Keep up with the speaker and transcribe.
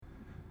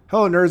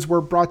Hello, nerds.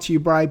 We're brought to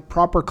you by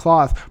Proper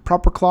Cloth.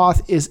 Proper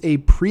Cloth is a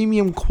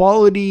premium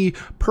quality,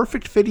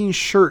 perfect fitting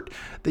shirt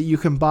that you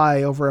can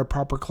buy over at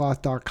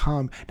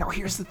propercloth.com. Now,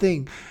 here's the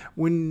thing.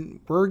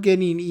 When we're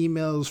getting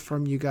emails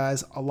from you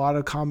guys, a lot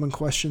of common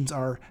questions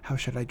are, how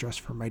should I dress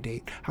for my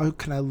date? How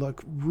can I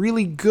look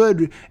really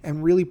good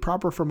and really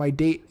proper for my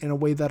date in a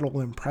way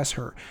that'll impress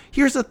her?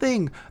 Here's the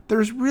thing.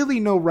 There's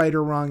really no right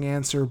or wrong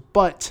answer,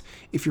 but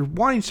if you're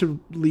wanting to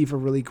leave a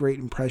really great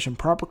impression,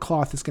 Proper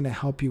Cloth is going to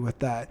help you with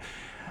that.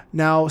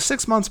 Now,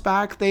 6 months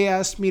back, they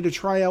asked me to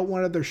try out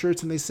one of their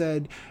shirts, and they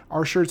said,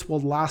 our shirts will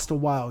last a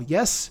while.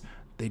 Yes,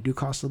 they do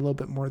cost a little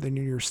bit more than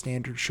your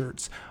standard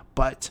shirts,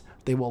 but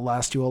they will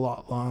last you a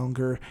lot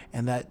longer,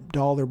 and that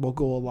dollar will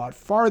go a lot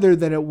farther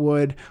than it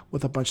would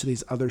with a bunch of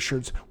these other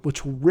shirts,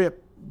 which will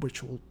rip,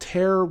 which will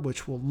tear,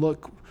 which will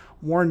look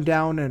worn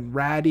down and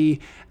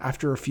ratty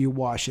after a few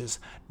washes.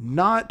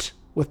 Not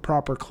with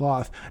Proper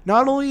Cloth.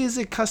 Not only is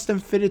it custom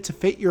fitted to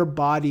fit your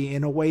body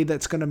in a way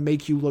that's going to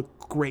make you look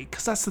great,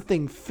 because that's the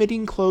thing,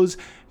 fitting clothes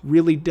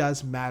really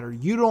does matter.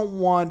 You don't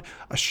want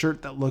a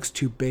shirt that looks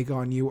too big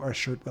on you or a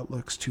shirt that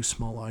looks too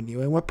small on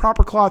you. And with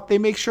Proper Cloth, they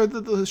make sure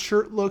that the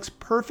shirt looks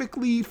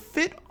perfectly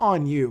fit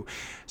on you,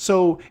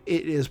 so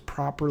it is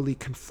properly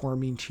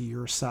conforming to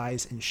your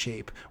size and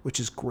shape,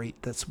 which is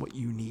great. That's what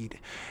you need.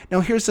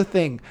 Now, here's the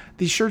thing.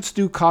 These shirts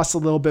do cost a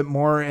little bit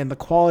more, and the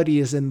quality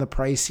is in the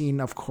pricing,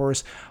 of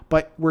course,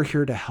 but we're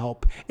here to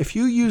help. If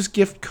you use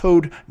gift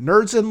code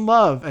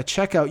NERDSINLOVE at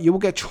checkout, you will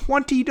get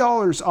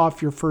 $20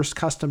 off your first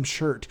custom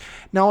shirt.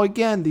 Now,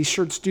 again, these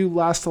shirts do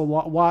last a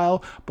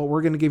while, but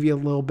we're going to give you a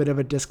little bit of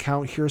a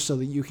discount here so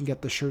that you can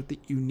get the shirt that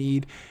you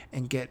need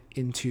and get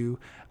into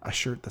a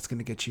shirt that's going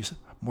to get you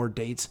more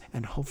dates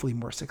and hopefully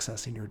more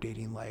success in your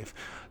dating life.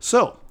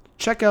 So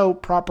check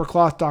out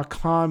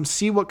propercloth.com,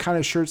 see what kind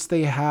of shirts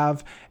they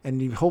have,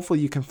 and hopefully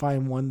you can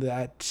find one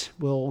that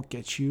will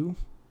get you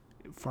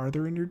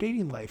farther in your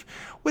dating life.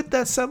 With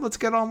that said, let's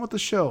get on with the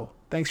show.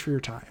 Thanks for your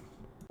time.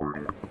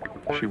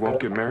 She won't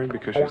get married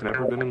because she's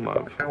never been in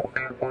love. I think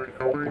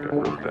I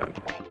wrote that.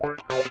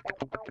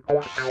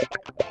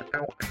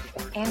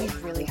 Andy's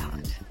really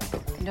hot.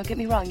 And don't get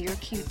me wrong, you're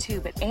cute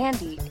too, but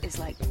Andy is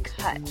like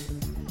cut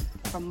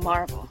from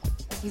marble.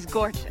 He's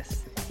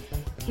gorgeous.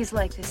 He's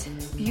like this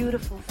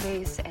beautiful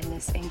face and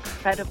this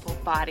incredible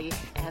body,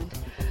 and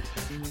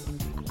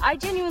I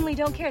genuinely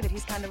don't care that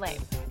he's kind of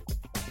lame.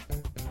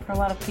 For a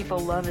lot of people,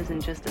 love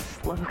isn't just a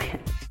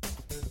slogan.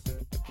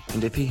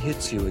 And if he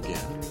hits you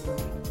again,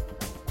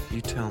 you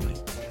tell me.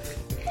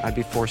 I'd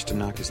be forced to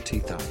knock his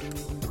teeth out.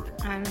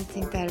 I don't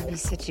think that would be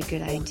such a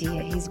good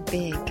idea. He's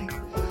big.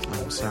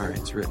 I'm sorry,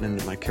 it's written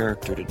into my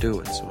character to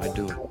do it, so I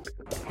do it.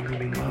 What do you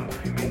mean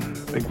love? You mean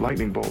a big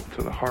lightning bolt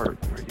to the heart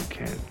where you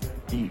can't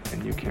eat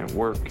and you can't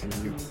work and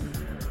you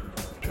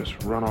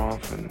just run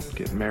off and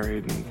get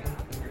married and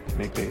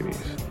make babies.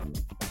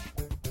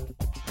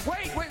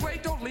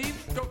 Wait, don't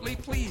leave,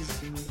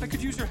 please. I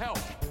could use your help.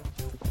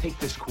 Take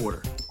this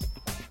quarter.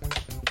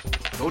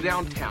 Go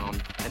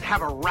downtown and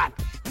have a rat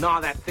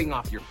gnaw that thing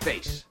off your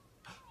face.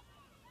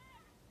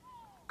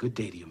 Good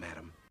day to you,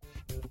 madam.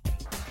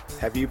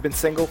 Have you been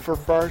single for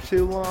far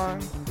too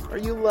long? Are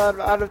you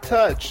out of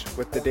touch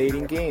with the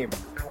dating game?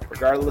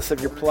 Regardless of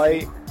your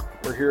plight,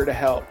 we're here to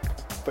help.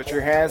 Put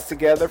your hands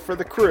together for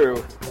the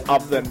crew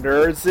of the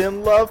Nerds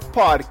in Love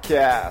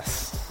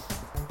podcast.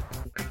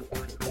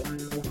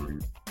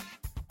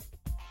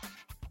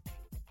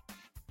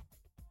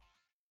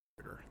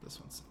 This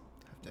one's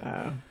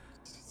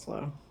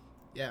slow.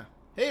 Yeah.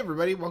 Hey,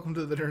 everybody. Welcome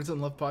to the Nerds in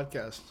Love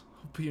podcast.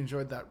 Hope you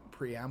enjoyed that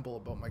preamble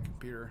about my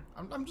computer.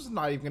 I'm just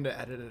not even going to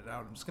edit it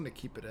out. I'm just going to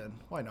keep it in.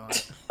 Why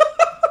not?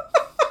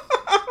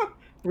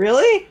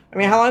 Really? I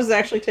mean, how long does it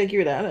actually take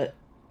you to edit?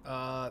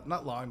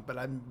 Not long, but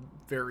I'm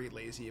very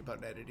lazy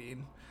about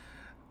editing.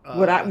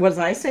 Was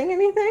I saying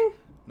anything?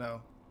 No.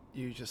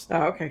 You just...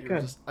 Oh, okay,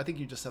 good. I think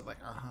you just said like,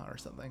 or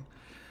something.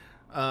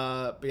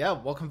 But yeah,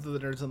 welcome to the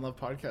Nerds in Love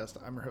podcast.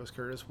 I'm your host,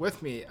 Curtis.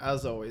 With me,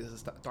 as always,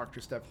 is Dr.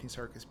 Stephanie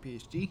Sarkis,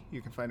 PhD.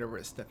 You can find her over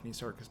at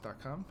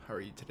stephaniesarkis.com. How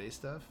are you today,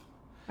 Steph?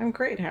 I'm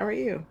great. How are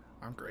you?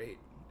 I'm great.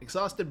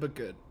 Exhausted, but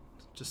good.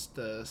 Just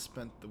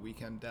spent the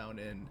weekend down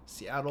in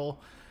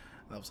Seattle.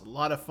 That was a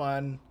lot of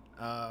fun.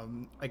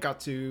 I got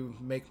to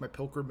make my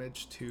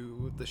pilgrimage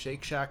to the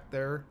Shake Shack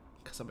there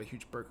because I'm a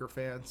huge burger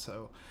fan.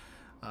 So,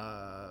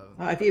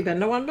 have you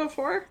been to one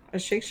before? A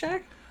Shake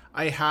Shack?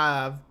 I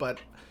have, but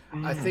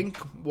I think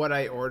what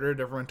I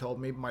ordered, everyone told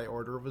me my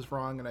order was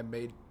wrong, and I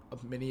made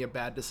a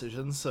bad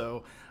decisions.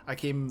 So I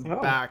came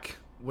back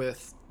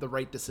with the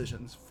right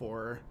decisions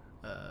for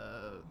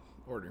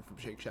ordering from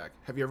Shake Shack.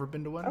 Have you ever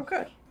been to one? Oh,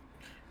 good.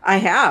 I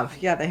have.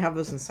 Yeah, they have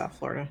those in South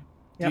Florida.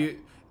 Yep.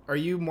 Are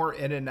you more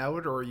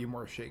In-N-Out or are you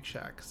more Shake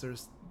Shack?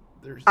 'Cause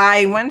there's.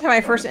 I went to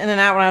my first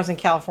In-N-Out when I was in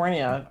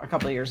California a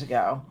couple of years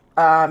ago.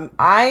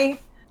 I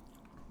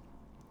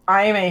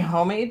am a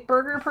homemade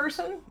burger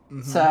person.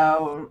 Mm-hmm.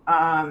 So,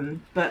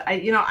 but I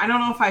don't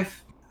know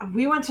if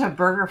we went to a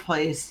burger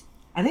place.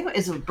 I think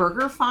it's a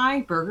Burger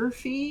Fi.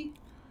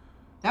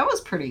 That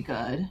was pretty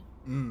good.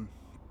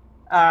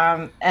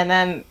 And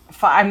then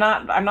I'm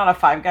not a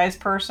Five Guys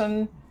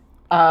person.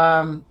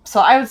 So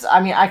I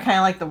kind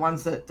of like the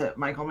ones that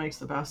Michael makes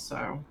the best.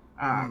 So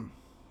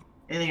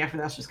anything after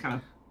that's just kind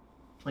of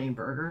plain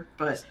burger.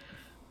 But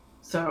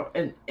so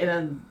in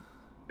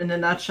a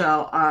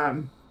nutshell,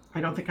 I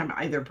don't think I'm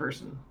either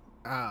person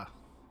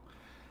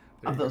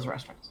of those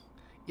restaurants.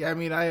 Yeah, I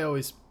mean, I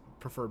always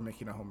prefer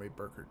making a homemade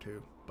burger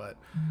too, but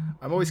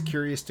I'm always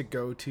curious to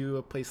go to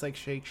a place like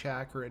Shake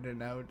Shack or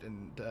In-N-Out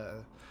and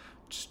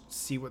just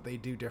see what they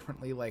do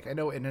differently. Like, I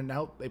know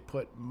In-N-Out, they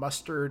put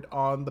mustard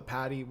on the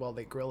patty while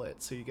they grill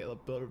it, so you get a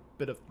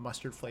bit of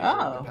mustard flavor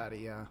in the patty.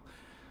 Yeah, and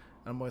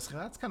I'm always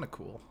like, that's kind of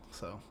cool.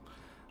 So,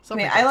 I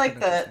mean, I like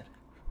that.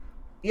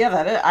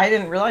 Yeah, I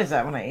didn't realize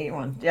that when I ate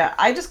one. Yeah,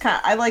 I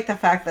like the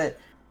fact that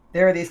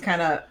there are these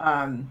kind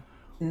of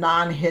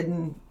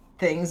non-hidden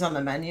things on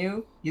the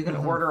menu. You can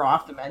order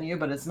off the menu,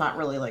 but it's not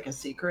really like a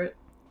secret.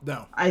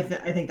 No, I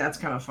think that's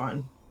kind of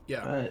fun.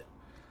 Yeah, but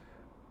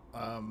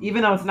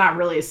even though it's not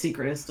really a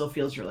secret, it still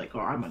feels you're like, oh,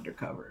 I'm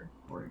undercover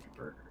ordering a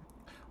burger.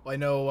 Well, I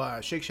know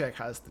Shake Shack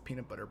has the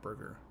peanut butter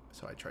burger,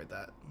 so I tried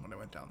that when I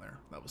went down there.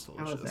 That was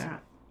delicious. How was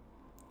that?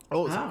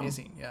 Oh, it was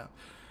amazing. Yeah,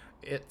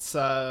 it's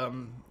a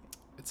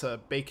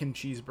bacon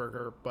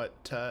cheeseburger,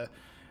 but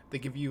they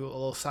give you a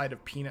little side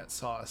of peanut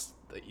sauce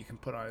that you can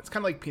put on it. It's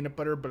kind of like peanut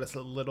butter, but it's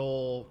a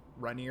little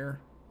runnier.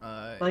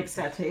 Like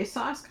satay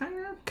sauce, kind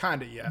of?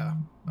 Kind of, yeah.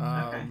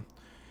 Okay.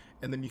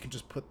 And then you can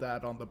just put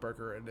that on the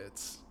burger, and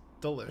it's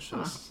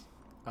delicious.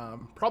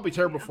 Probably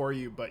terrible for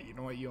you, but you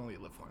know what? You only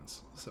live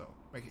once, so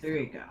make it. There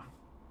you go.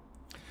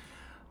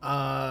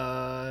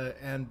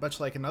 And much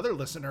like another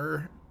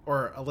listener,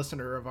 or a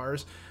listener of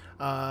ours,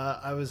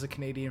 I was a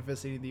Canadian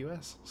visiting the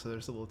U.S., so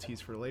there's a little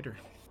tease for later.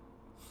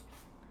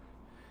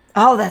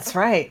 Oh, that's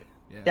right.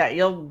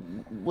 Yeah,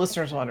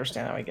 listeners will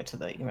understand when we get to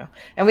the email.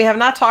 And we have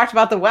not talked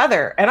about the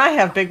weather, and I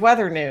have big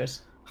weather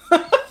news.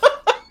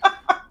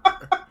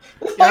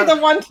 It's like the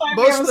one time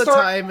most of the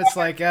time it's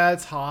like,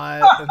 it's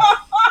hot. And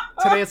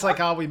today it's like,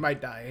 oh, we might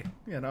die,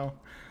 you know.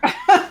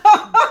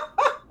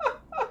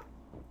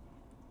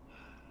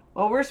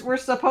 Well, we're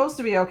supposed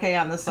to be okay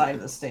on this side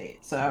of the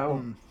state.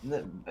 So,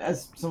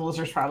 as some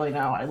listeners probably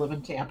know, I live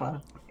in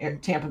Tampa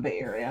Bay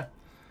area.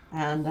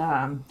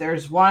 And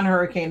there's one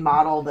hurricane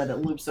model that it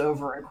loops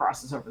over and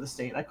crosses over the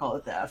state. I call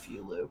it the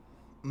FU loop.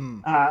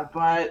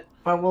 But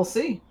we'll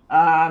see.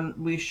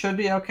 We should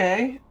be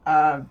okay.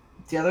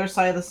 The other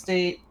side of the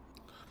state,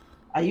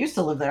 I used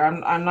to live there.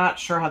 I'm not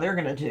sure how they're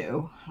going to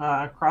do.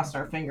 Crossing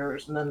our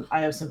fingers. And then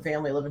I have some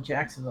family live in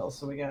Jacksonville,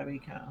 so we got to be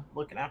kind of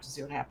looking out to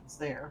see what happens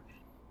there.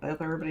 I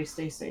hope everybody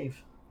stays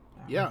safe.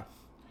 Yeah.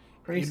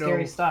 Pretty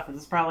scary stuff.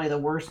 It's probably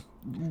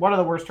one of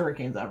the worst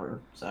hurricanes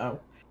ever. So.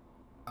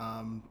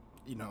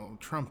 You know,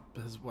 Trump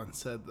has once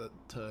said that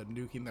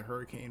nuking the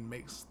hurricane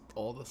makes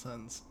all the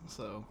sense.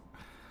 So,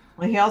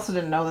 well, he also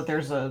didn't know that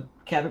there's a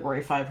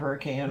Category 5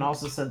 hurricane, and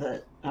also said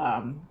that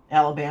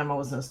Alabama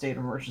was in a state of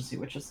emergency,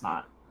 which it's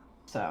not.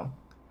 So,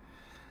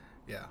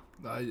 yeah,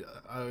 I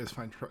always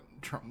find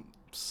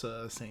Trump's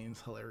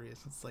sayings hilarious.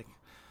 It's like,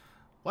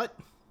 what?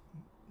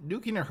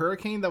 Nuking a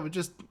hurricane that would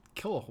just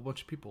kill a whole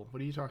bunch of people?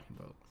 What are you talking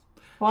about?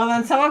 Well,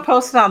 then someone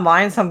posted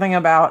online something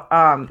about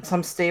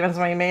some statements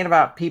somebody made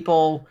about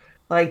people.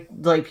 Like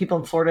people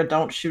in Florida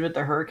don't shoot at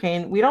the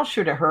hurricane. We don't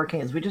shoot at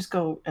hurricanes. We just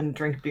go and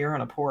drink beer on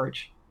a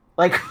porch.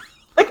 Like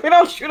we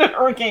don't shoot at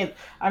hurricanes.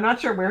 I'm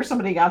not sure where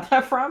somebody got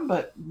that from,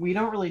 but we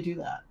don't really do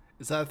that.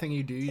 Is that a thing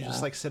you do? You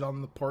just like sit on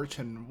the porch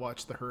and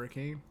watch the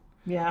hurricane?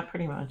 Yeah,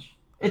 pretty much.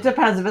 It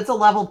depends. If it's a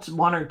level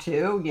 1 or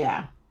 2,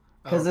 yeah.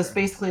 Because it's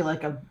basically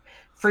like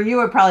for you,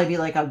 it'd probably be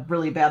like a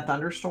really bad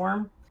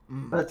thunderstorm.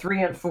 But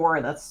 3 and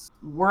 4,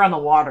 we're on the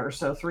water.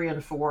 So 3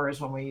 and 4 is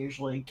when we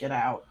usually get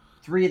out.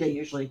 3 they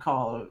usually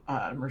call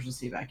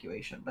emergency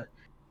evacuation, but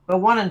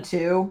 1 and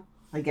 2,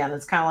 again,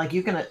 it's kind of like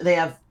you can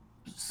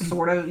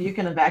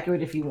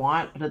evacuate if you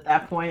want, but at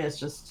that point it's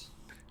just,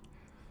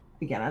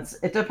 again,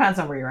 it depends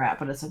on where you're at,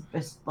 but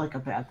it's like a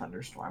bad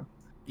thunderstorm.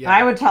 Yeah.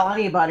 I would tell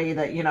anybody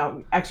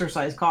that,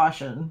 exercise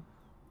caution,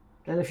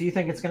 that if you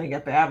think it's going to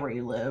get bad where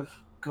you live,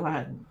 go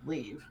ahead and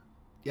leave.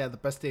 Yeah, the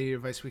best dating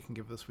advice we can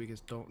give this week is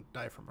don't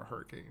die from a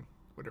hurricane,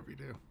 whatever you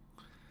do.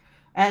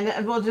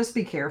 And we'll just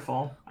be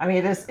careful. I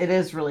mean, it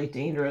is really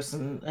dangerous,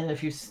 and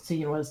if you've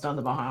seen what it's done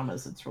to the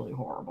Bahamas, it's really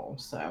horrible.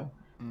 So,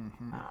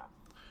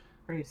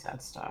 pretty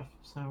sad stuff.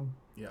 So,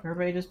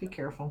 everybody just be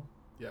careful.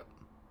 Yep.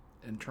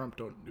 And Trump,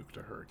 don't nuke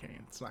the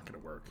hurricane. It's not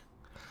going to work.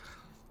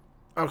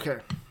 Okay.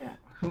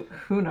 Yeah.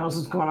 Who knows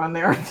what's going on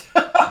there?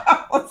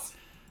 let's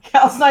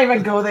not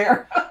even go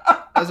there.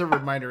 As a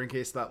reminder, in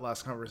case that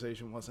last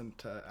conversation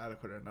wasn't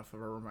adequate enough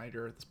of a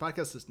reminder, this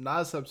podcast is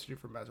not a substitute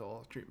for mental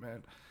health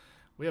treatment.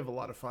 We have a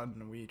lot of fun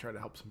and we try to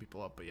help some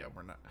people out, but yeah,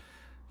 we're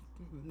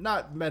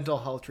not mental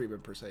health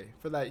treatment per se.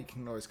 For that, you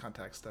can always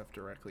contact Steph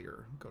directly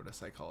or go to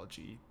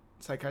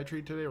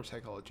Psychiatry Today or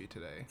Psychology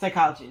Today.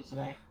 Psychology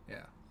Today.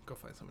 Yeah, go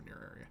find someone in your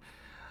area.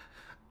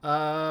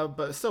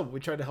 But still, we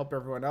try to help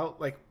everyone out.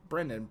 Like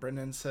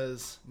Brendan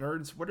says,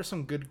 nerds, what are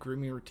some good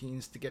grooming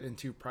routines to get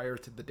into prior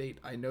to the date?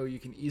 I know you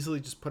can easily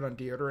just put on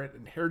deodorant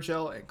and hair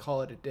gel and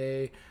call it a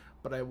day,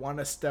 but I want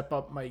to step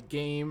up my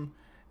game.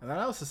 And then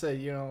I also say,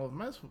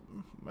 might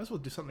as well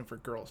do something for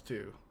girls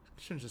too.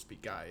 It shouldn't just be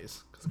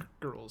guys, because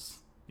girls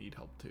need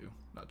help too,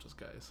 not just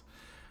guys.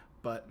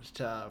 But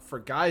for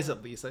guys,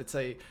 at least, I'd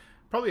say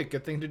probably a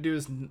good thing to do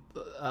is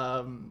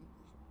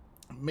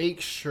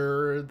make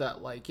sure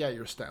that, like, yeah,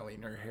 you're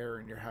styling your hair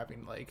and you're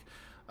having like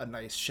a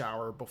nice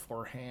shower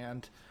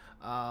beforehand.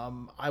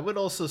 I would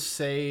also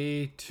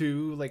say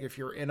too, like, if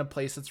you're in a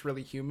place that's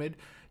really humid,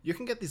 you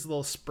can get these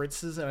little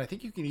spritzes, and I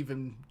think you can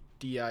even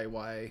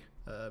DIY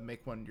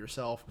make one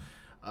yourself,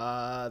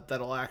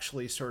 that'll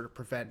actually sort of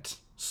prevent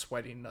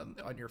sweating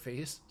on your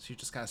face. So you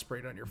just kind of spray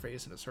it on your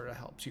face and it sort of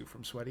helps you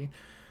from sweating.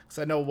 Because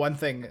I know one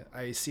thing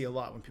I see a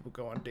lot when people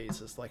go on dates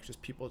is like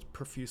just people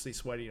profusely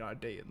sweating on a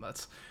date, and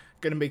that's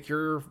going to make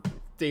your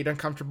date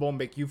uncomfortable,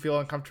 make you feel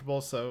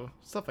uncomfortable. So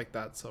stuff like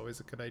that's always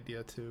a good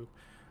idea too.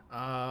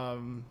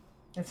 And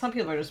some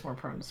people are just more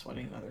prone to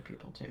sweating than other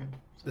people too.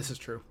 So. This is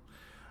true.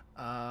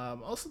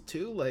 Also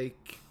too,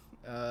 like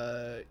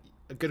a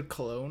good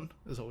cologne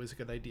is always a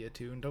good idea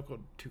too, and don't go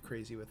too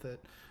crazy with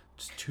it.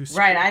 Just too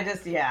right.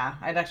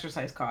 I'd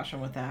exercise caution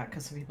with that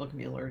because some people can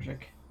be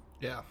allergic.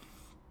 Yeah.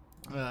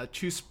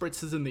 2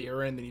 spritzes in the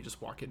air and then you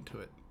just walk into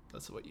it.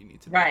 That's what you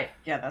need to do. Right.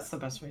 Yeah, that's the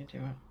best way to do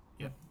it.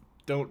 Yeah.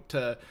 Don't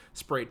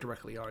spray it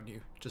directly on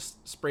you.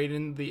 Just spray it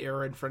in the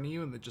air in front of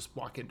you and then just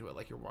walk into it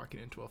like you're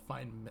walking into a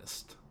fine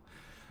mist.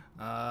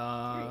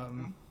 Yeah.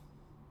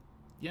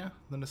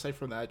 Then aside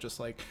from that, just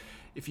like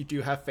if you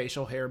do have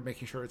facial hair,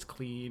 making sure it's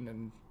clean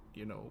and,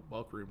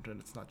 well groomed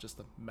and it's not just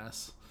a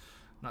mess,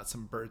 not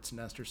some bird's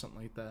nest or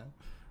something like that.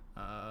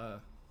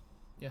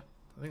 Yeah,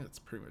 I think that's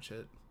pretty much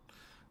it.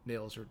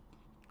 Nails are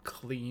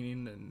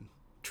clean and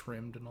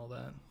trimmed and all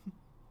that.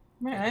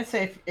 Right, I'd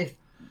say if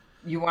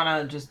you want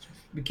to just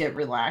get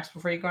relaxed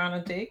before you go on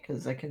a date,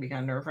 because that can be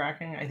kind of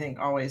nerve-wracking, I think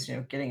always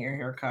getting your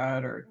hair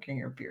cut or getting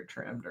your beard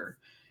trimmed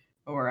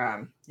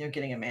or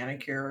getting a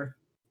manicure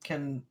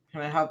can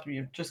kind of help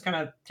you just kind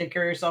of take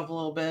care of yourself a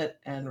little bit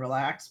and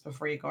relax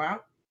before you go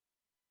out,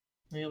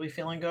 and you'll be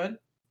feeling good.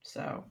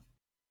 So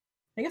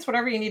I think it's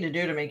whatever you need to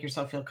do to make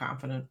yourself feel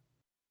confident.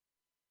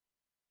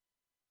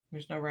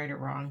 There's no right or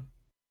wrong.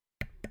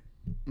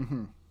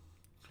 Mm-hmm.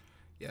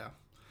 Yeah.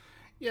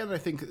 Yeah, and I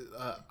think,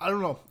 I don't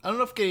know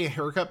if getting a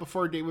haircut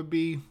before a date would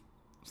be...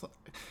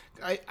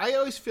 I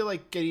always feel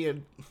like getting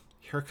a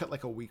haircut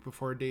like a week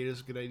before a date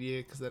is a good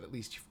idea, because then at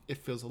least it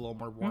feels a little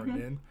more worn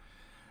in.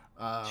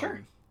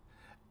 Sure.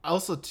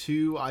 Also,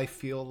 too, I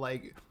feel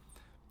like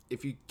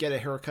if you get a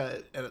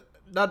haircut, and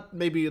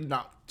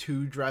not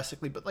too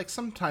drastically, but like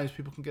sometimes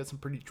people can get some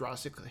pretty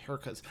drastic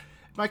haircuts.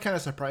 It might kind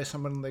of surprise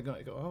someone, and they go,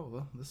 oh,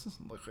 well, this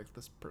doesn't look like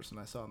this person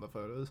I saw in the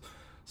photos.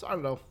 So I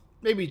don't know.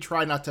 Maybe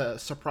try not to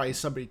surprise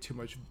somebody too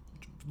much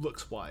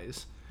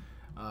looks-wise.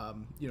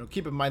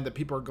 Keep in mind that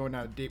people are going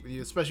on a date with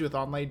you, especially with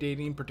online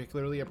dating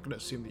particularly. I'm going to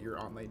assume that you're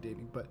online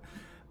dating, but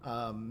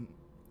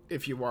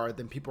if you are,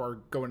 then people are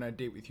going on a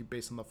date with you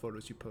based on the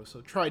photos you post. So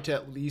try to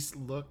at least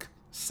look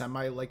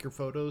semi-like your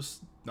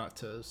photos, not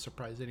to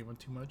surprise anyone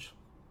too much.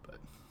 But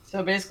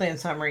so basically, in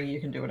summary,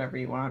 you can do whatever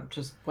you want,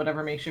 just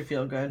whatever makes you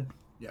feel good.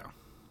 Yeah.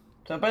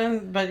 So,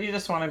 but you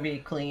just want to be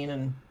clean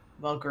and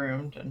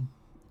well-groomed and...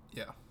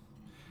 Yeah.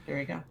 There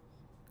you go.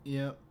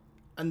 Yeah.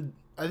 And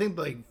I think,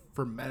 like,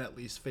 for men at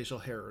least, facial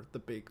hair, the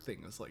big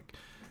thing is, like,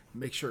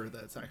 make sure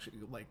that it's actually,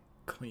 like,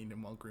 clean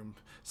and well-groomed.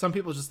 Some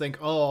people just think,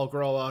 oh, I'll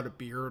grow out a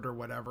beard or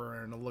whatever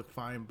and it'll look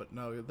fine. But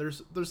no,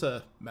 there's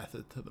a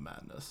method to the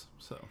madness.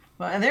 So.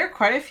 Well, and there are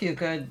quite a few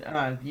good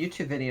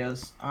YouTube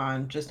videos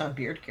on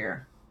beard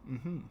care.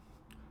 Mm-hmm.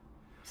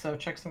 So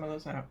check some of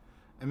those out.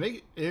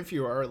 And if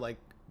you are, like,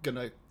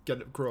 gonna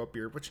grow a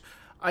beard, which...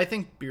 I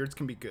think beards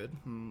can be good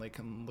and they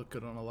can look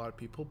good on a lot of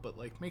people, but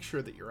like make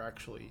sure that you're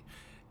actually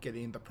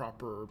getting the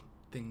proper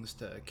things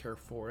to care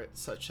for it,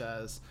 such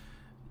as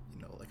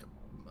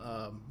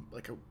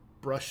like a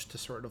brush to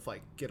sort of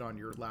like get on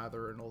your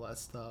lather and all that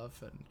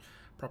stuff, and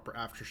proper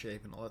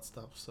aftershave and all that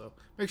stuff. So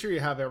make sure you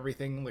have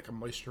everything, like a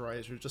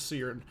moisturizer, just so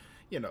you're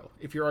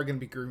if you are going to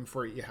be grooming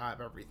for it, you have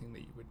everything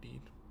that you would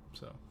need.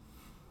 So.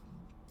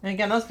 And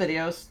again, those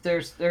videos,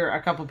 there are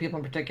a couple of people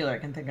in particular I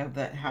can think of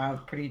that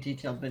have pretty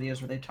detailed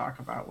videos where they talk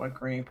about what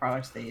grooming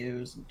products they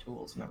use and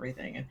tools and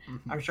everything. And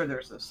I'm sure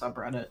there's a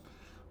subreddit.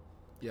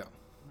 Yeah.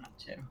 That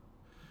too.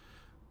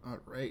 All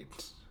right.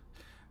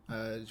 Do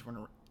you want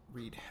to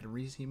read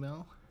Henry's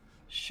email?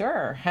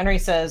 Sure. Henry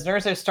says,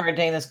 "Nurse, I've started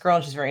dating this girl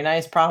and she's very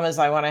nice. Problem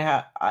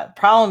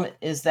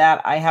is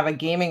that I have a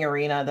gaming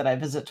arena that I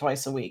visit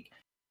twice a week.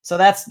 So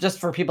that's just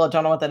for people that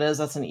don't know what that is.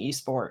 That's an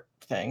esport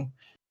thing.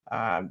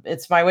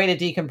 It's my way to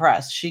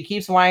decompress. She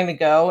keeps wanting to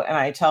go, and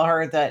I tell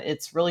her that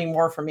it's really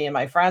more for me and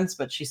my friends,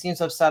 but she seems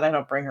upset I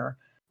don't bring her.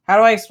 How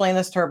do I explain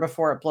this to her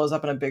before it blows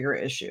up in a bigger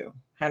issue?"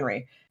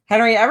 Henry,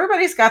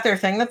 everybody's got their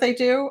thing that they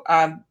do.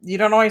 You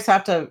don't always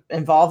have to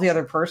involve the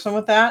other person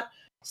with that.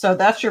 So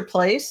that's your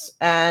place,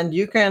 and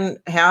you can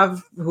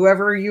have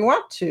whoever you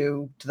want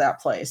to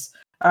that place.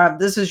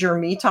 This is your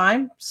me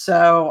time.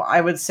 So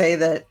I would say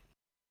that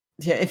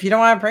if you don't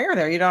want to bring her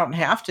there, you don't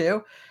have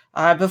to.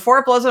 Before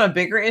it blows up a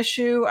bigger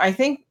issue, I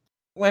think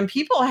when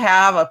people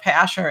have a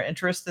passion or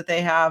interest that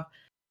they have,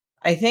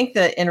 I think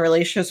that in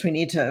relationships, we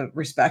need to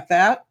respect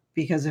that,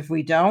 because if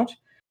we don't,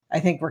 I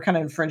think we're kind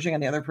of infringing on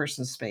the other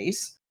person's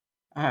space.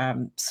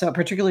 So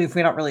particularly if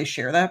we don't really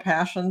share that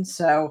passion.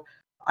 So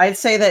I'd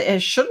say that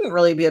it shouldn't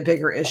really be a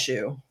bigger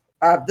issue.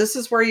 This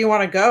is where you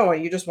want to go,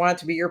 and you just want it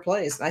to be your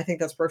place. And I think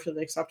that's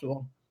perfectly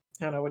acceptable.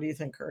 I don't know. What do you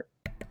think, Kurt?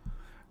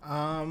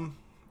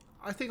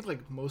 I think like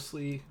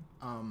mostly,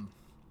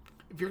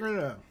 if you're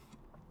gonna,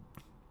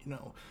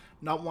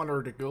 not want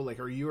her to go, like,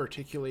 are you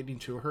articulating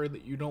to her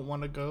that you don't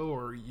want to go,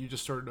 or are you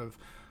just sort of,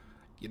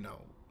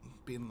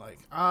 being like,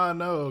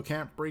 no,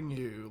 can't bring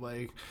you,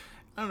 like,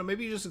 I don't know,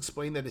 maybe you just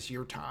explain that it's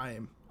your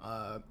time,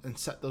 and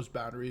set those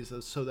boundaries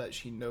so that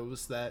she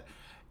knows that,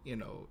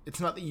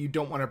 it's not that you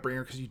don't want to bring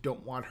her because you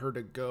don't want her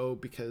to go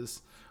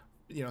because,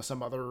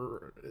 some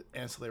other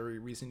ancillary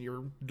reason.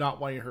 You're not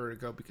wanting her to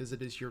go because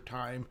it is your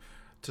time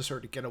to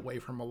sort of get away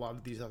from a lot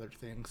of these other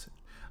things.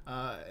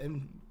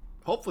 And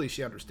hopefully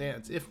she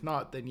understands. If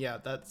not, then yeah,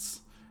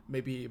 that's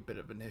maybe a bit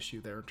of an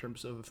issue there in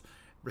terms of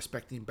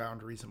respecting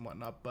boundaries and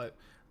whatnot. But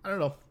I don't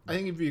know. I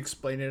think if you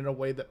explain it in a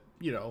way that,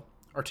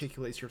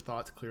 articulates your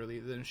thoughts clearly,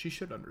 then she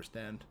should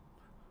understand.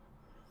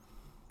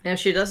 And if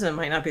she doesn't, it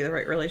might not be the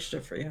right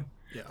relationship for you.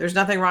 Yeah. There's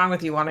nothing wrong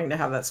with you wanting to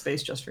have that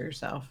space just for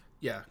yourself.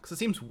 Yeah, because it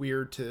seems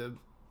weird to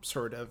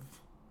sort of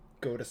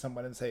go to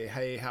someone and say,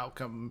 hey, how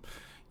come,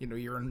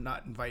 you're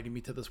not inviting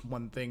me to this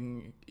one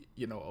thing,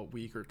 a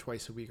week or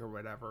twice a week or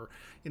whatever.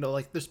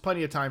 Like, there's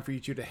plenty of time for you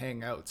two to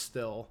hang out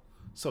still.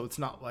 So it's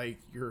not like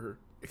you're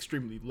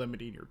extremely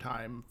limiting your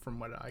time from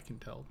what I can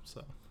tell.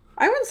 So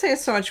I wouldn't say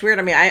it's so much weird.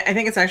 I mean, I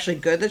think it's actually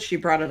good that she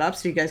brought it up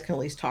so you guys can at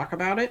least talk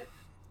about it.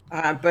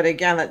 But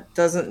again, that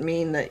doesn't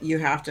mean that you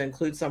have to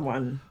include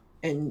someone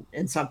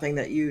in something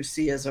that you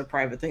see as a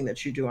private thing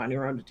that you do on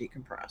your own to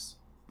decompress.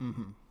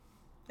 Mm-hmm.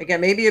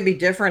 Again, maybe it'd be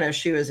different if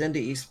she was into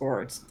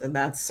esports, then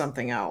that's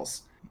something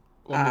else.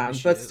 Well,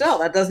 but still,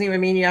 that doesn't even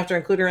mean you have to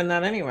include her in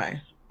that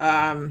anyway.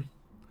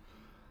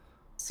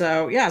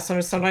 So yeah,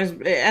 sometimes,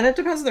 and it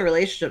depends on the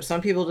relationship.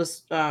 Some people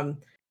just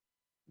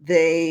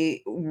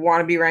they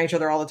want to be around each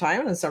other all the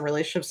time, and in some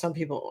relationships, some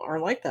people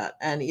aren't like that.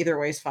 And either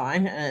way is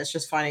fine. And it's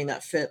just finding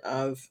that fit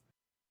of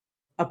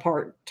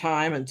apart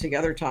time and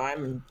together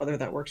time, and whether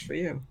that works for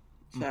you.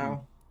 So.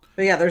 Mm-hmm.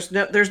 But yeah,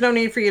 there's no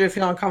need for you to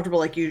feel uncomfortable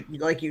like you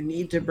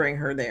need to bring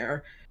her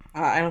there.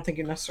 I don't think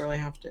you necessarily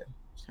have to.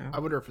 So. I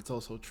wonder if it's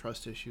also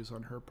trust issues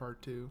on her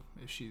part too.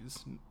 If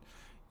she's,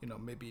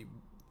 maybe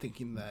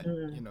thinking that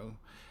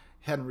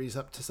Henry's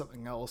up to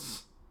something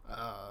else.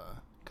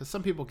 Because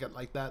some people get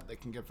like that; they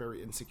can get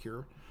very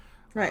insecure.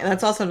 Right, and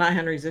that's also not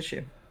Henry's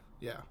issue.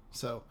 Yeah.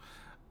 So,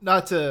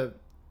 not to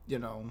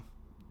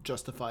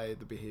justify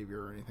the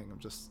behavior or anything. I'm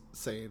just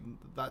saying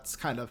that's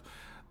kind of.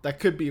 That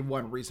could be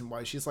one reason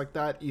why she's like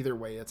that. Either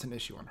way, it's an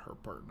issue on her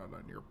part, not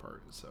on your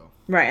part. So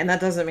right, and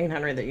that doesn't mean,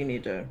 Henry, that you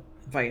need to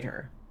invite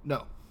her.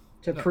 No.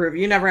 Prove.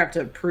 You never have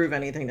to prove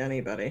anything to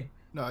anybody.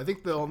 No, I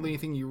think the only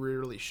thing you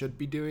really should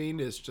be doing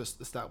is just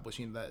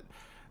establishing that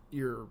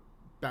your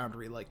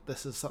boundary. Like,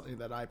 this is something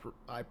that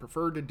I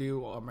prefer to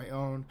do on my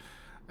own,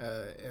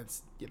 and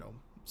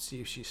see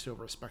if she still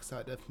respects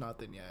that. If not,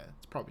 then yeah,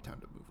 it's probably time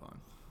to move on.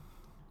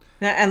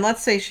 Now, and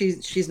let's say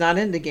she's not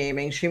into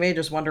gaming. She may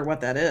just wonder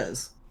what that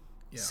is.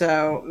 Yeah.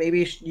 So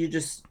maybe she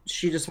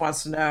just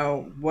wants to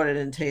know what it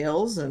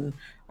entails,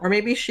 or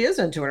maybe she is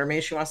into it, or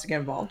maybe she wants to get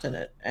involved in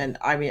it. And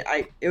I mean,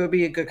 it would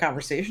be a good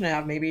conversation to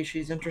have. Maybe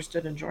she's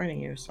interested in joining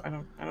you. So I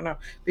don't know.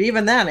 But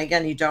even then,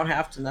 again, you don't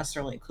have to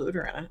necessarily include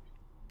her in it.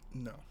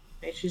 No.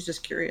 Maybe she's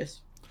just curious.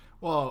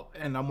 Well,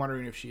 and I'm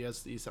wondering if she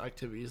has these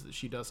activities that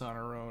she does on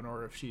her own,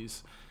 or if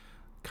she's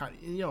kind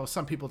of,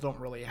 some people don't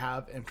really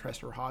have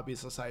interests or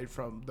hobbies aside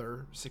from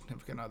their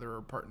significant other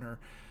or partner.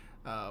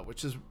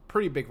 Which is a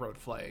pretty big road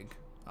flag.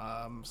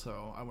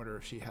 So I wonder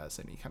if she has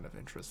any kind of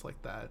interest like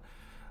that.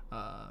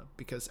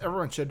 Because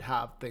everyone should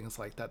have things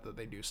like that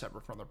they do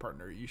separate from their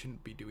partner. You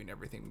shouldn't be doing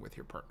everything with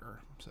your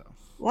partner. So,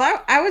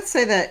 well, I would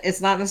say that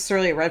it's not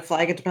necessarily a red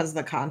flag. It depends on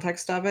the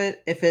context of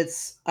it. If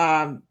it's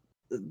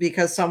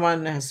because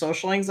someone has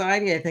social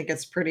anxiety, I think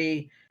it's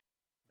pretty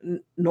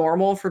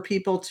normal for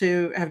people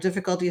to have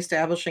difficulty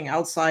establishing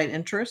outside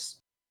interests.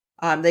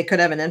 They could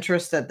have an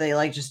interest that they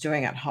like just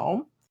doing at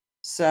home.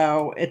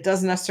 So it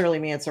doesn't necessarily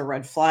mean it's a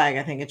red flag.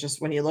 I think it's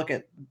just when you look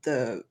at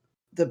the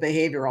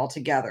behavior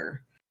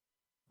altogether,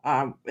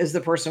 is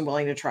the person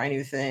willing to try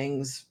new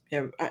things?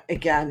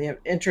 Again,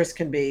 interest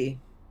can be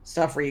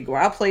stuff where you go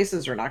out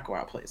places or not go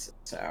out places.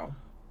 So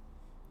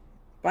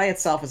by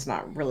itself, it's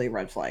not really a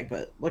red flag,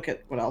 but look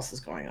at what else is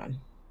going on.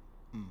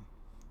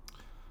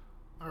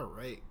 All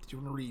right. Do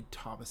you want to read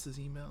Thomas's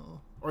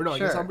email? Or no,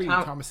 sure. I guess I'm reading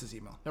Thomas's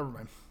email. Never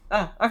mind.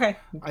 Oh, okay.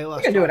 I you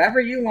can do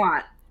whatever you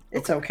want.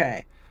 It's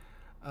okay.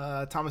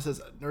 Thomas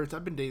says, Nerds,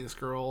 I've been dating this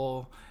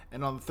girl,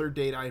 and on the third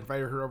date, I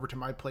invited her over to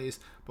my place.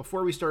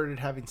 Before we started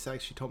having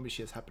sex, she told me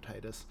she has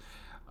hepatitis.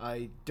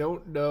 I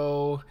don't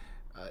know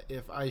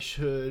if I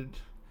should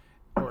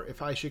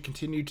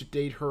continue to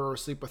date her or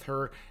sleep with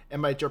her.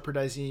 Am I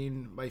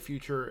jeopardizing my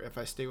future if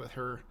I stay with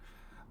her?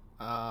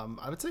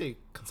 I would say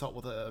consult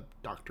with a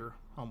doctor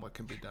on what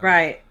can be done.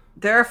 Right.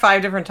 There are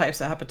 5 different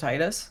types of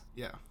hepatitis.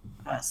 Yeah.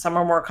 Some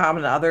are more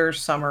common than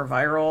others. Some are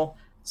viral.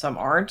 Some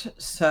aren't.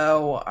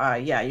 So,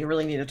 yeah, you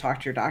really need to talk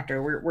to your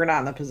doctor. We're not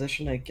in the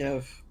position to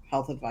give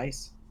health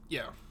advice.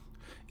 Yeah.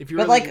 If you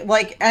But really...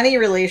 like any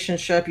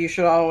relationship, you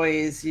should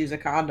always use a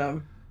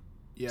condom.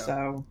 Yeah.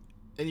 So.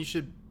 And you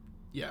should,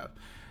 yeah.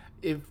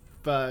 If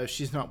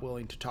she's not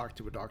willing to talk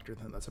to a doctor,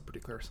 then that's a pretty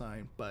clear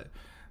sign. But,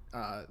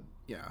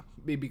 yeah,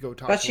 maybe go talk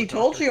to a doctor. But she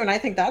told you, and I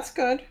think that's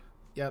good.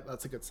 Yeah,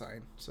 that's a good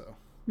sign. So.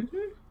 Mm-hmm.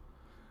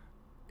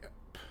 Yep.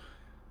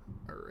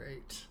 All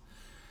right.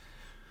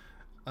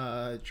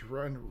 Do you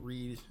want to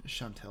read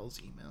Chantel's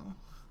email?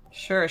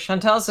 Sure.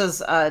 Chantel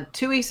says,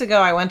 2 weeks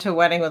ago, I went to a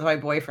wedding with my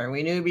boyfriend.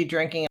 We knew we'd be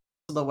drinking.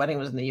 The wedding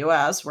was in the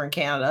U.S. We're in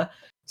Canada.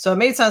 So it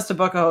made sense to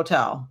book a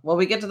hotel. Well,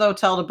 we get to the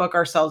hotel to book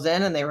ourselves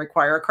in, and they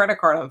require a credit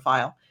card on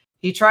file.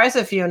 He tries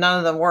a few, and none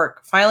of them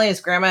work. Finally,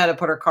 his grandma had to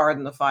put her card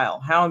in the file.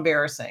 How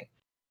embarrassing.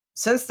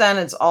 Since then,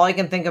 it's all I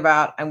can think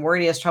about. I'm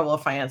worried he has trouble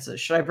with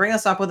finances. Should I bring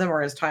this up with him,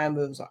 or is time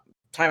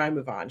I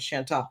move on?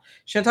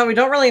 Chantel, we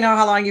don't really know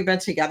how long you've been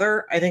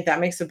together. I think that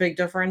makes a big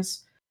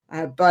difference.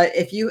 But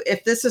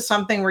if this is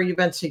something where you've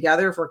been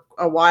together for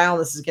a while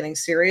and this is getting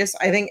serious,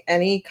 I think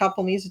any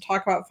couple needs to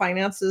talk about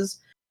finances.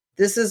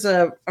 This is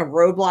a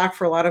roadblock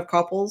for a lot of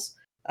couples.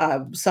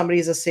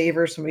 Somebody's a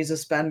saver, somebody's a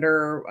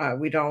spender.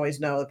 We don't always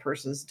know the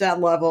person's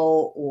debt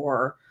level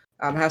or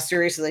how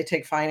seriously they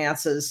take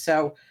finances.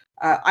 So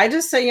I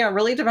just say, it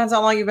really depends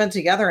how long you've been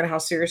together and how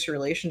serious your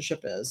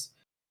relationship is.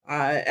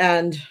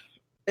 And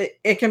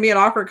it can be an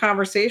awkward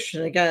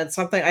conversation. Again, it's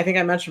something I think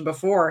I mentioned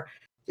before.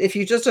 If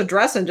you just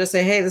address and just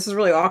say, hey, this is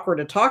really awkward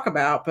to talk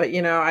about. But,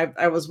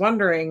 I was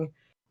wondering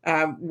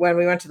when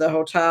we went to the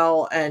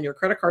hotel and your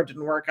credit card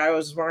didn't work, I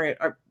was wondering,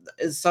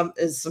 is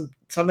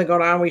something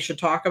going on we should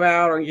talk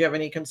about, or do you have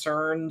any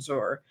concerns?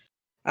 Or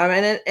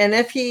and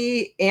if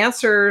he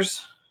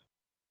answers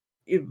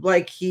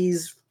like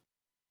he's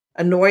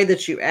annoyed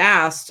that you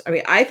asked,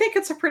 I think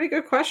it's a pretty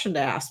good question to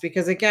ask,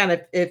 because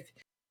again, if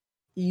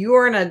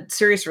you're in a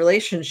serious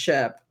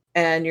relationship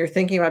and you're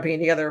thinking about being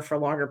together for a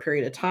longer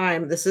period of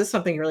time, this is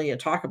something you really need to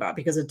talk about,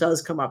 because it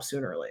does come up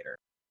sooner or later.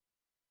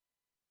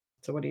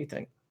 So what do you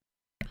think?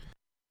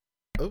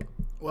 Oh,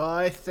 well,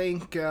 I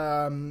think,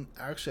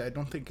 actually, I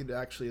don't think it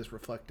actually is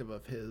reflective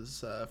of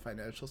his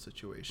financial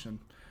situation.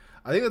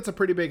 I think that's a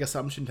pretty big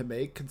assumption to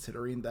make,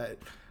 considering that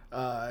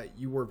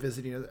you were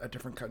visiting a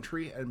different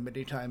country, and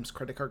many times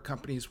credit card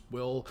companies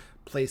will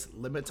place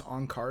limits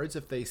on cards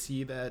if they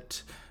see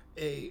that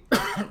a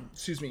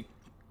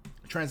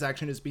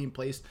transaction is being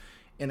placed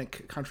in a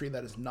country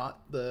that is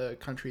not the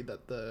country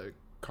that the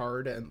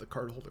card and the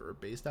cardholder are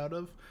based out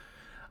of.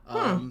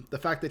 The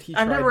fact that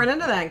I've never run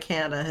into that in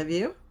Canada. Have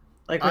you?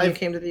 Like when you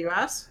came to the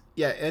U.S.?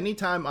 Yeah,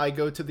 anytime I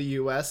go to the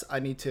U.S., I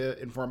need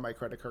to inform my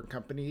credit card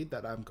company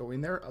that I'm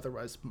going there.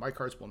 Otherwise, my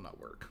cards will not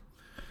work.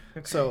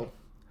 Okay. So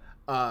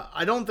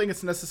I don't think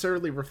it's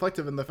necessarily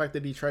reflective, in the fact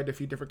that he tried a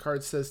few different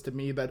cards says to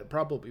me that it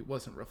probably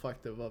wasn't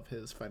reflective of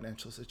his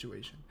financial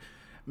situation.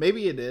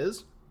 Maybe it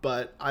is,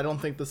 but I don't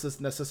think this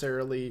is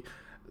necessarily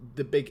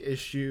the big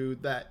issue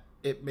that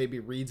it maybe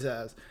reads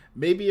as.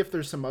 Maybe if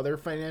there's some other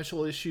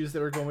financial issues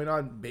that are going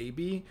on,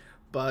 maybe.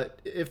 But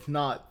if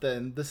not,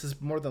 then this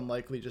is more than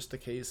likely just a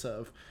case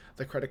of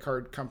the credit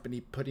card company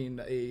putting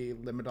a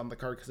limit on the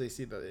card because they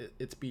see that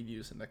it's being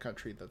used in a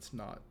country that's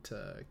not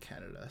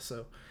Canada.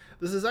 So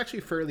this is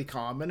actually fairly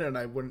common, and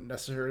I wouldn't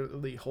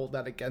necessarily hold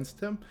that against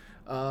him.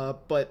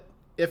 But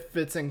if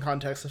it's in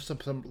context of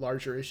some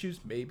larger issues,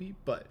 maybe.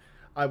 But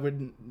I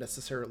wouldn't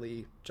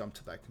necessarily jump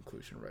to that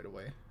conclusion right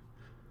away.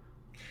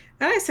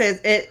 And I say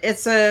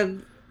it's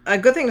a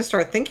good thing to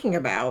start thinking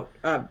about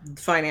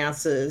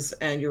finances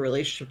and your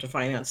relationship to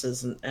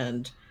finances.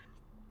 And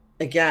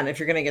again, if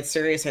you're going to get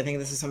serious, I think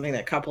this is something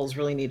that couples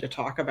really need to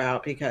talk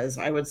about, because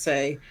I would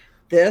say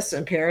this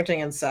and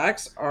parenting and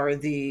sex are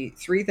the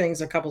 3 things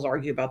that couples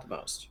argue about the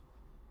most.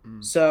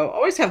 So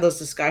always have those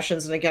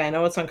discussions. And again, I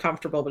know it's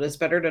uncomfortable, but it's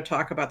better to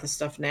talk about this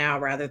stuff now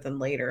rather than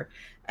later.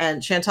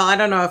 And Chantel, I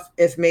don't know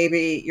if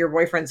maybe your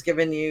boyfriend's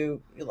given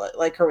you,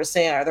 like her was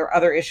saying, are there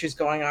other issues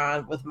going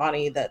on with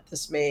money that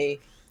this may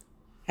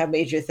have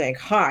made you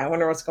think, I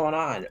wonder what's going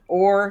on?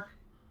 Or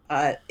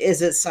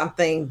is it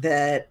something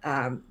that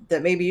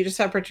that maybe you just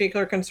have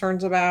particular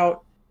concerns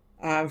about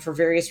for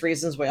various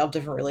reasons? We all have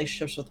different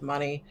relationships with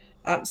money.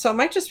 So it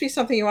might just be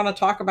something you want to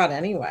talk about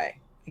anyway.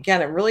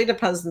 Again, it really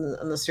depends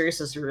on the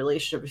seriousness of your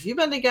relationship. If you've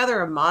been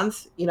together a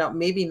month,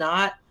 maybe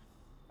not.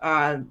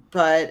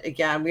 But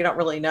again, we don't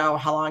really know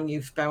how long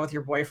you've been with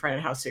your boyfriend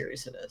and how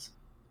serious it is.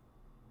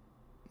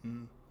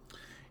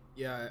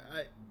 Yeah,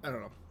 I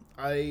don't know.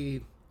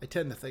 I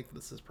tend to think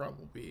this is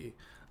probably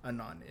a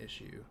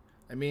non-issue.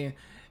 I mean,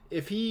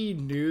 if he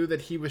knew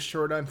that he was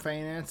short on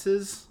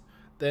finances,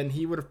 then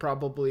he would have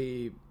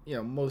probably,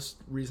 most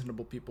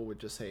reasonable people would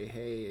just say,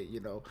 hey,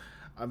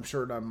 I'm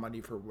short on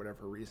money for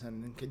whatever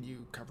reason, and can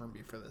you cover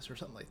me for this or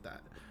something like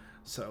that?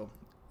 So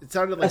it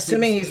sounded like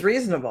assuming he's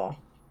reasonable.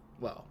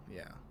 Well,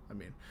 yeah. I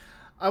mean,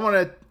 I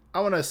want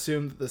to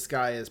assume that this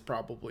guy is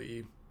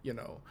probably,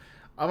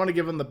 I want to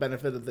give him the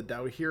benefit of the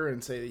doubt here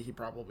and say that he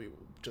probably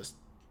just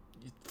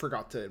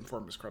forgot to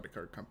inform his credit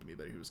card company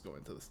that he was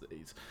going to the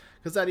States.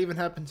 Because that even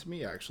happened to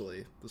me,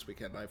 actually, this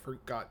weekend. I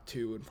forgot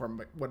to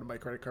inform one of my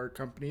credit card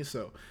companies,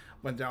 so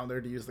went down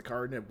there to use the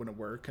card, and it wouldn't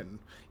work. And,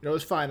 it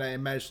was fine. I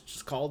managed to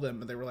just call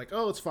them, and they were like,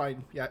 oh, it's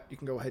fine. Yeah, you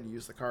can go ahead and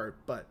use the card.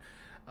 But,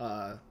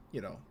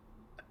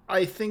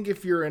 I think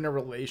if you're in a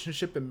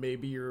relationship and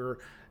maybe you're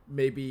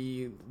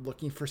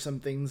looking for some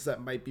things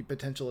that might be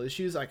potential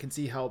issues, I can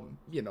see how,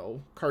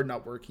 card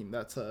not working,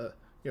 that's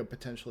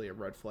potentially a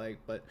red flag.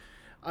 But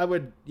I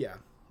would,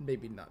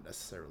 maybe not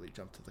necessarily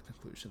jump to the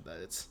conclusion that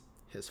it's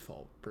his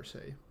fault per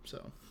se.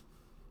 So,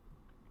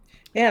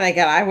 yeah, and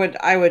again,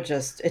 I would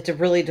just, it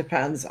really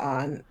depends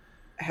on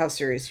how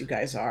serious you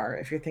guys are.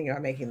 If you're thinking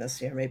about making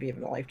this, maybe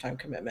even a lifetime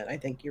commitment, I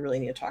think you really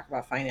need to talk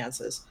about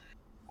finances.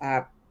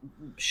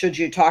 Should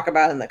you talk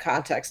about it in the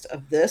context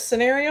of this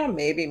scenario?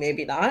 Maybe,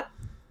 maybe not.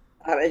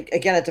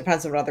 Again, it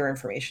depends on what other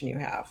information you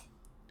have.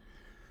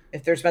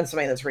 If there's been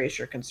something that's raised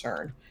your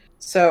concern.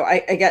 So I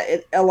get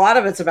it. A lot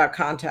of it's about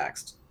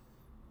context.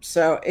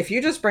 So if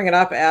you just bring it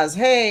up as,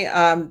 hey,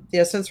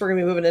 since we're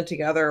gonna be moving in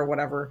together or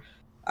whatever,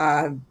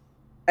 I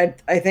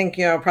think,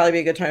 probably be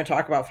a good time to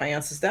talk about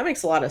finances. That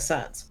makes a lot of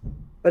sense.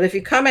 But if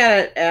you come at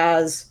it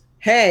as,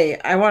 hey,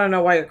 I want to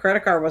know why your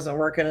credit card wasn't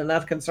working and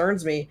that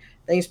concerns me,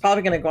 then he's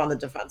probably going to go on the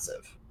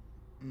defensive.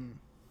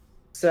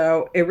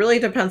 So it really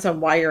depends on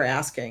why you're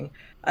asking.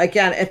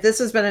 Again, if this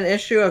has been an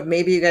issue of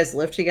maybe you guys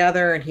live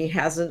together and he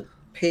hasn't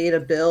paid a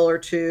bill or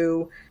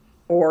two,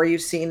 or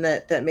you've seen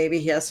that maybe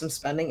he has some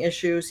spending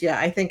issues,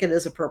 I think it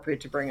is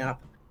appropriate to bring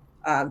up.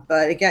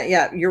 But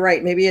again, you're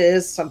right. Maybe it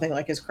is something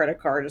like his credit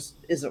card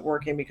isn't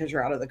working because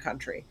you're out of the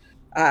country.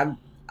 I'm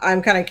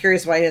kind of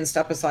curious why he didn't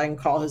step aside and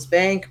call his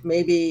bank.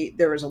 Maybe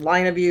there was a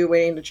line of you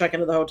waiting to check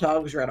into the hotel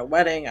because you're at a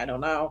wedding. I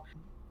don't know.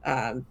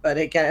 But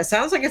again, it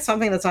sounds like it's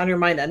something that's on your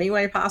mind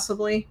anyway,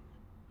 possibly.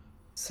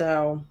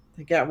 So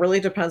again, it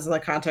really depends on the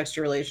context of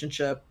your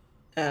relationship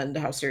and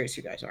how serious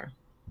you guys are.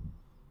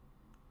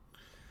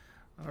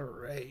 All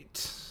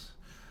right.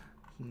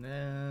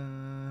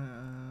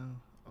 Now,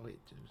 wait,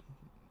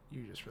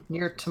 you just read.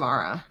 You're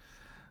Tamara.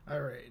 All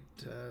right.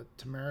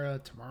 Tamara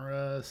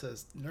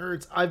says,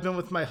 nerds, I've been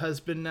with my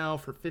husband now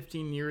for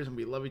 15 years and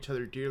we love each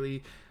other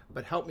dearly,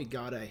 but help me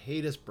God, I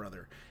hate his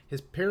brother.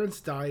 His parents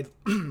died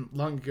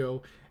long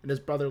ago and his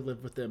brother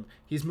lived with them.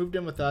 He's moved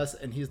in with us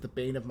and he's the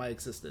bane of my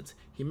existence.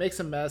 He makes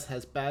a mess,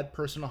 has bad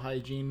personal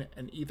hygiene,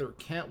 and either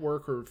can't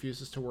work or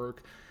refuses to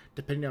work,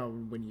 depending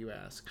on when you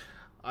ask.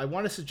 I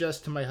want to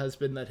suggest to my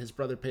husband that his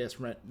brother pay us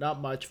rent,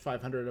 not much,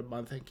 $500 a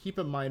month, and keep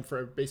in mind for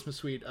a basement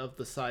suite of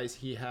the size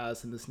he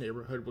has in this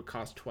neighborhood would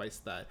cost twice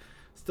that.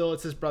 Still,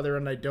 it's his brother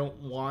and I don't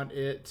want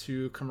it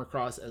to come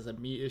across as a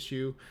me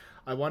issue.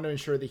 I want to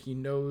ensure that he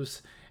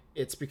knows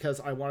it's because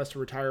I want us to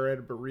retire at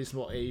a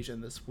reasonable age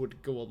and this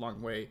would go a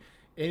long way.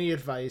 Any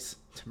advice,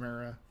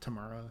 Tamara?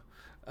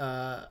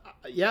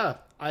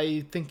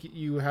 I think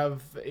you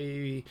have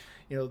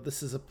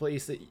this is a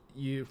place that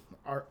you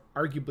are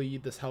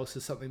arguably, this house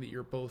is something that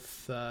you're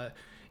both,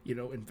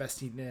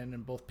 investing in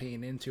and both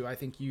paying into. I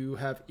think you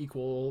have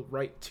equal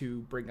right to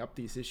bring up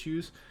these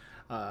issues.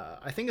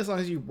 I think as long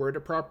as you word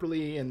it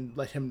properly and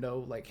let him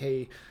know, like,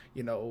 hey,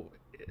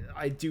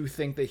 I do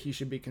think that he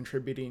should be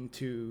contributing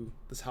to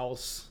this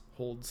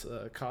household's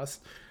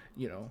cost.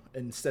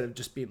 Instead of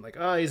just being like,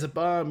 oh, he's a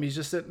bum, he's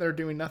just sitting there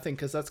doing nothing,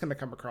 because that's going to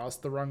come across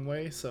the wrong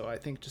way. So I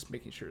think just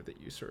making sure that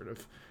you sort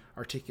of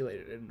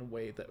articulate it in a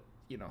way that,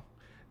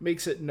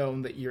 makes it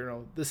known that,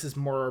 this is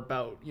more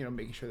about,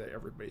 making sure that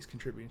everybody's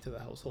contributing to the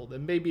household.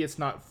 And maybe it's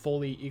not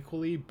fully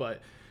equally,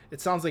 but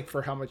it sounds like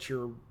for how much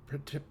you're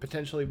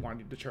potentially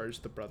wanting to charge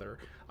the brother,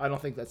 I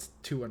don't think that's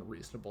too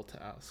unreasonable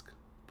to ask.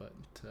 But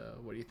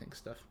what do you think,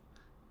 Steph?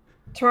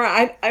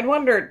 Tamara, I'd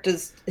wonder,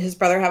 does his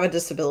brother have a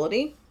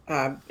disability?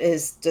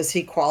 Does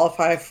he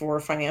qualify for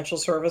financial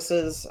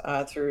services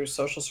through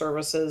social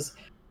services?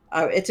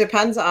 It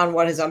depends on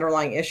what his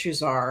underlying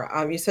issues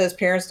are. You said his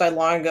parents died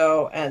long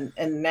ago and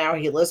now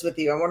he lives with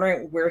you. I'm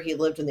wondering where he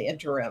lived in the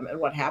interim and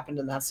what happened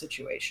in that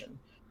situation.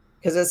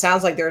 Because it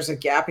sounds like there's a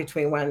gap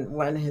between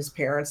when his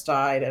parents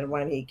died and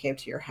when he came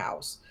to your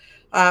house.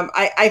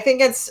 I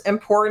think it's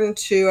important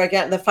to,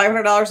 again, the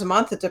 $500 a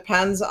month, it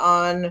depends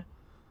on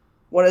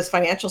what his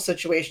financial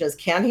situation is.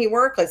 Can he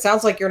work? It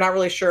sounds like you're not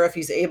really sure if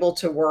he's able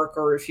to work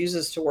or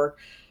refuses to work.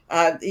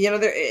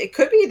 It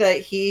could be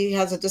that he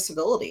has a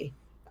disability.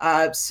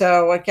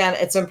 So again,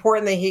 it's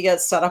important that he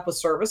gets set up with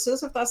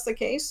services if that's the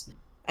case.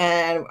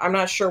 And I'm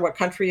not sure what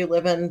country you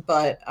live in,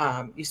 but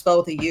you spell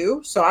with a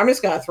U. So I'm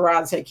just going to throw out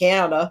and say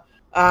Canada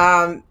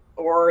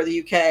or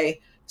the UK.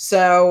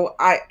 So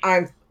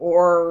I'm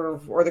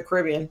or the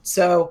Caribbean.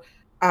 So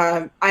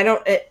I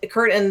don't,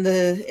 Kurt, in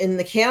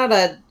the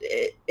Canada,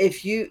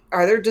 if you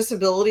are there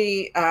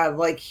disability,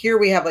 like here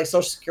we have like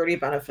Social Security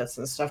benefits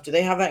and stuff. Do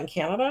they have that in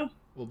Canada?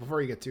 Well,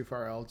 before you get too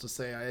far, I'll just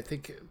say I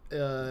think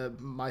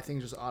my thing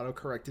just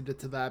auto-corrected it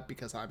to that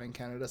because I'm in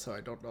Canada, so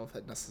I don't know if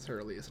that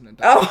necessarily is an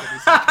indictment.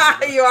 Oh,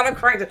 you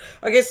auto-corrected.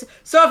 Okay,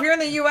 so if you're in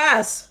the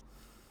U.S.,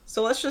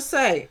 so let's just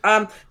say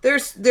there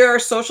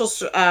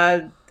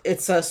are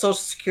it's a Social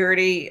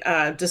Security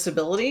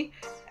disability,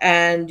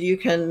 and you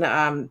can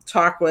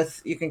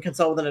you can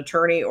consult with an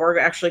attorney or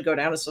actually go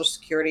down to Social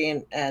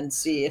Security and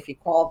see if he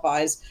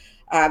qualifies.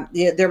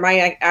 There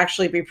might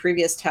actually be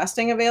previous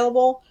testing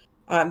available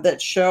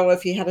that show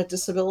if he had a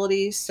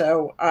disability.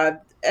 So,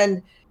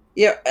 and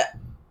you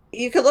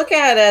could look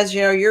at it as,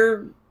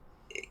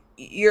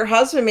 your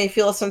husband may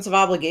feel a sense of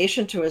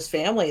obligation to his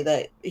family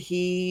that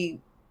he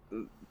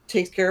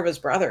takes care of his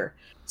brother.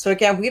 So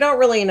again, we don't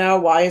really know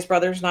why his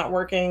brother's not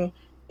working.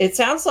 It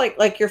sounds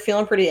like you're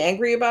feeling pretty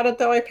angry about it,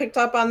 though. I picked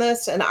up on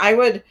this, and I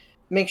would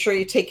make sure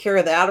you take care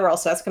of that, or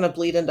else that's going to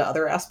bleed into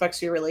other aspects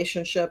of your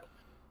relationship.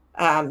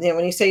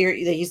 When you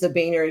say that he's the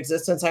bane of your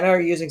existence, I know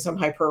you're using some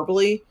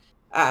hyperbole,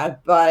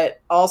 but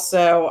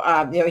also,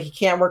 he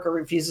can't work or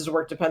refuses to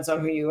work, depends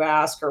on who you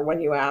ask or when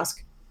you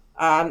ask.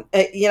 I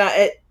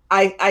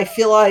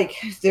feel like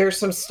there's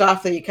some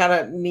stuff that you kind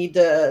of need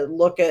to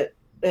look at,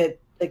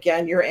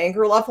 again, your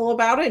anger level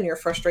about it and your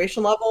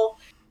frustration level,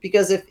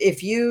 because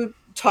if you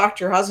talk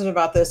to your husband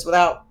about this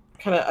without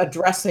kind of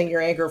addressing your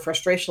anger or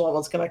frustration level,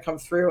 it's going to come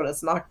through and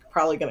it's not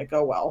probably going to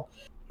go well.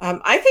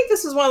 I think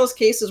this is one of those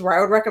cases where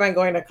I would recommend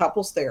going to a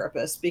couples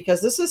therapist,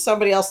 because this is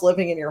somebody else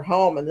living in your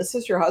home and this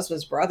is your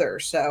husband's brother.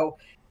 So,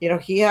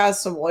 he has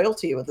some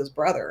loyalty with his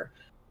brother.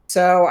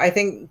 So I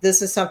think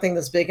this is something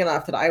that's big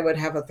enough that I would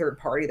have a third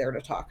party there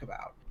to talk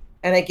about.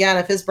 And again,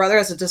 if his brother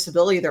has a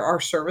disability, there are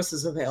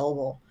services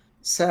available.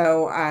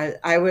 So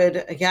I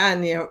would,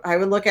 again, I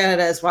would look at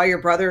it as, while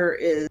your brother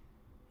is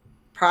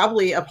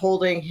probably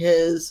upholding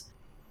his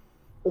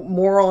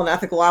moral and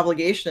ethical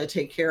obligation to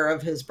take care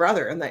of his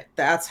brother, and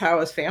that's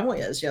how his family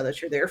is,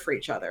 that you're there for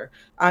each other.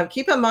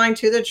 Keep in mind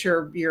too that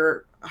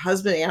your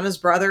husband and his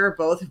brother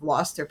both have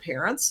lost their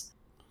parents,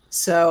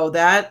 so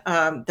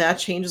that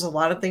changes a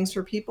lot of things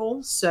for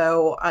people.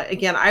 So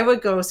again, I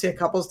would go see a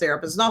couples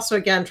therapist, and also,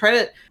 again, try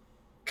to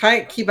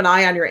kind of keep an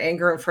eye on your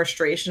anger and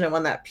frustration and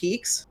when that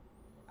peaks.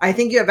 I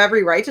think you have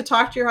every right to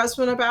talk to your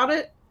husband about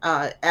it,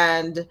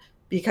 and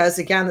because,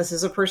 again, this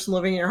is a person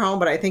living in your home,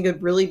 but I think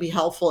it'd really be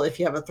helpful if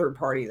you have a third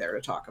party there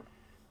to talk about.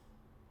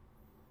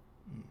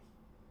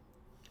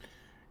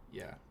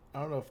 Yeah. I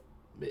don't know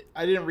if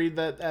I didn't read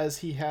that as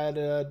he had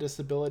a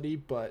disability,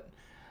 but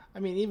I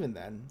mean, even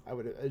then, I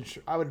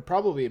would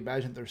probably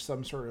imagine there's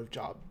some sort of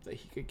job that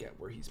he could get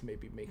where he's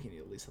maybe making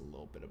at least a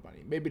little bit of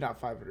money. Maybe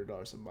not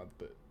 $500 a month,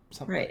 but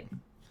something. Right.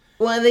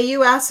 Well, in the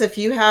U.S., if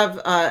you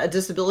have a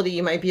disability,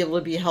 you might be able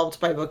to be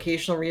helped by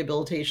vocational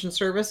rehabilitation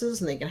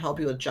services, and they can help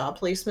you with job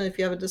placement if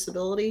you have a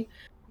disability.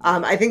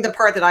 I think the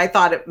part that I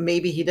thought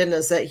maybe he didn't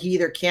is that he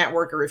either can't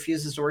work or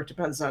refuses to work,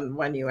 depends on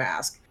when you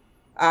ask.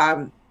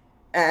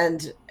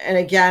 And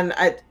again,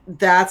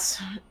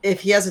 that's,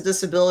 if he has a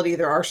disability,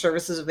 there are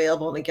services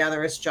available, and again,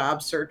 there is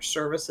job search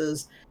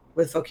services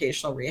with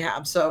vocational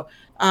rehab. So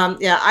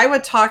I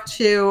would talk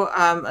to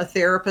a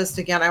therapist.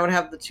 Again, I would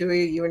have the two of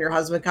you and your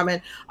husband come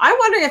in. I'm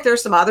wondering if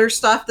there's some other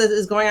stuff that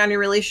is going on in your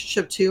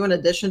relationship too, in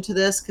addition to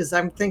this, because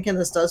I'm thinking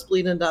this does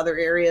bleed into other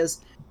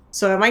areas.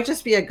 So it might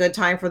just be a good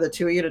time for the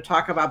two of you to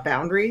talk about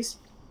boundaries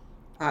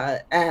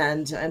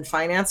and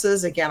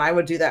finances. Again, I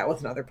would do that with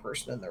another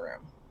person in the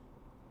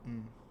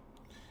room.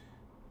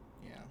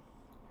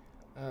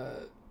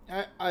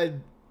 Yeah.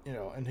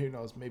 And who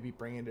knows, maybe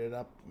bringing it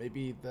up,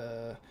 maybe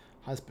the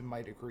husband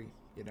might agree.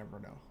 You never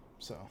know.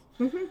 So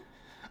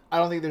I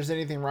don't think there's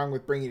anything wrong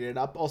with bringing it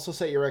up. Also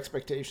set your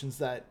expectations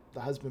that the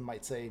husband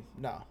might say,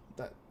 no,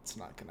 that's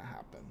not going to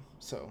happen.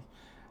 So,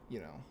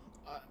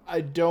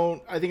 I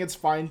think it's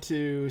fine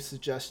to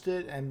suggest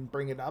it and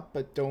bring it up,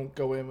 but don't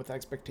go in with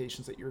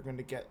expectations that you're going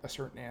to get a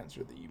certain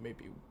answer that you may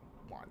be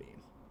wanting.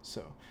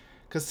 So,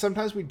 because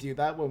sometimes we do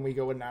that when we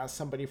go and ask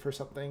somebody for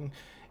something,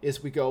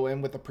 is we go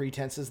in with the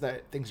pretenses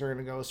that things are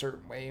going to go a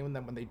certain way, and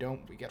then when they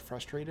don't, we get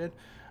frustrated.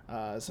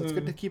 So it's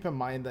good to keep in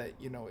mind that,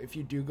 if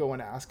you do go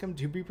and ask them,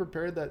 do be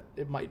prepared that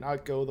it might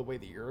not go the way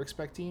that you're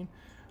expecting.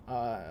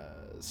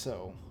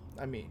 So,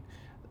 I mean,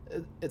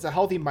 it's a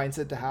healthy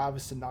mindset to have,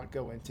 is to not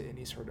go into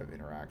any sort of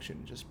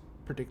interaction just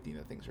predicting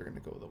that things are going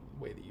to go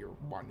the way that you're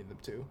wanting them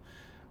to.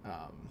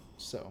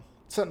 So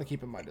it's something to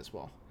keep in mind as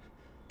well.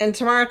 And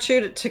Tamara,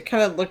 too, to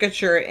kind of look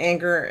at your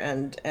anger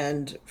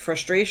and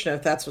frustration,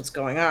 if that's what's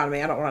going on. I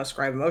mean, I don't want to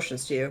ascribe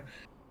emotions to you.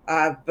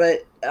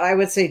 But I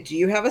would say, do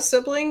you have a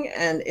sibling?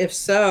 And if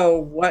so,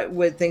 what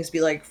would things be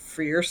like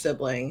for your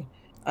sibling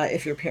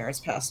if your parents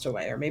passed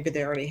away? Or maybe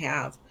they already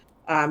have.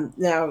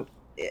 Now,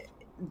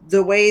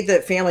 the way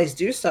that families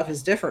do stuff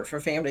is different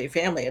from family to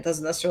family. It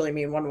doesn't necessarily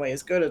mean one way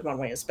is good and one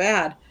way is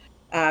bad.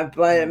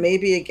 But it may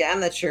be, again,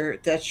 that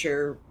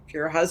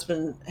your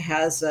husband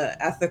has an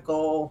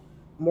ethical,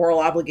 moral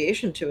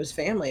obligation to his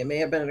family. It may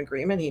have been an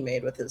agreement he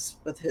made with his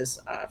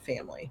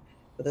family,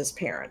 with his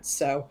parents.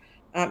 So,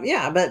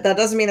 yeah, but that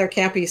doesn't mean there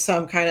can't be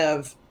some kind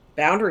of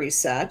boundaries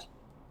set.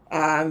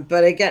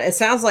 But again, it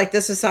sounds like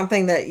this is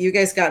something that you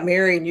guys got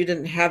married and you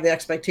didn't have the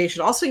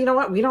expectation. Also, you know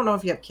what? We don't know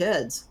if you have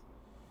kids.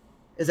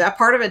 Is that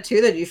part of it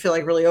too, that you feel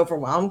like really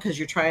overwhelmed because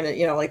you're trying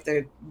to,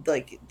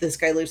 like this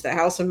guy leaves the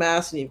house a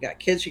mess and you've got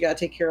kids you got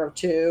to take care of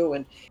too.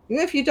 And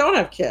even if you don't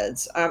have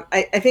kids, I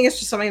think it's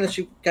just something that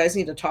you guys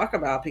need to talk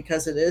about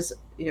because it is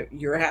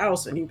your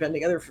house and you've been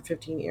together for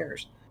 15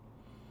 years.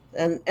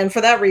 And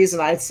for that reason,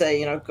 I'd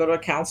say, go to a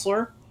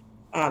counselor,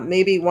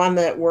 maybe one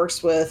that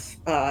works with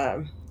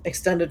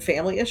extended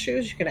family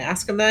issues. You can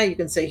ask them that. You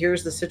can say,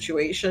 here's the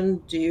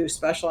situation. Do you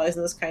specialize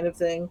in this kind of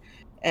thing?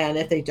 And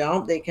if they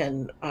don't, they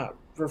can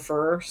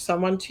refer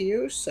someone to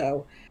you.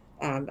 So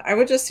I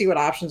would just see what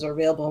options are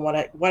available and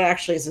what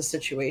actually is the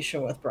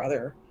situation with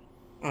brother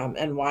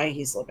and why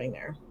he's living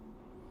there.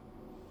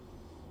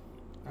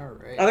 All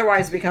right.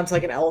 Otherwise, it becomes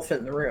like an elephant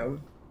in the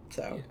room.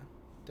 So yeah,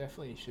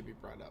 definitely should be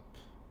brought up.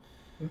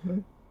 Mm-hmm.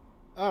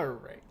 All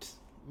right.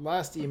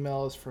 Last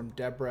email is from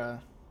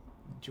Deborah.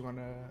 Do you want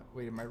to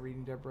wait? Am I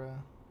reading Deborah?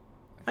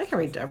 I can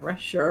read Deborah.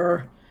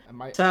 Sure.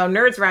 I... So,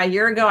 nerds, around a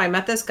year ago, I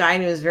met this guy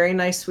and he was very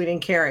nice, sweet,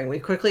 and caring. We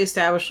quickly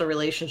established a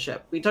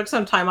relationship. We took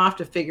some time off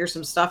to figure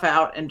some stuff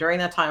out, and during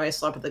that time, I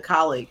slept with a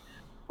colleague.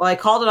 Well, I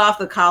called it off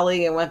the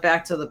colleague and went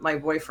back to my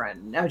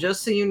boyfriend. Now,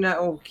 just so you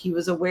know, he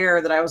was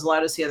aware that I was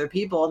allowed to see other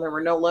people and there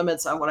were no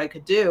limits on what I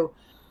could do,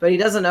 but he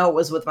doesn't know it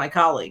was with my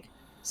colleague.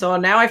 So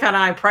now I found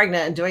out I'm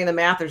pregnant, and doing the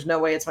math, there's no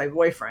way it's my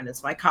boyfriend.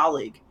 It's my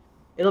colleague.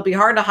 It'll be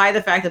hard to hide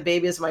the fact that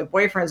baby is my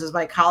boyfriend's, as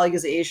my colleague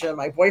is Asian and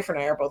my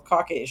boyfriend and I are both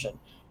Caucasian.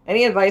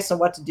 Any advice on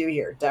what to do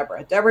here,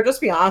 Deborah? Deborah, just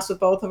be honest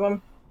with both of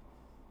them.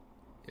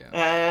 Yeah.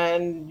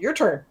 And your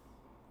turn.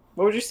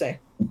 What would you say?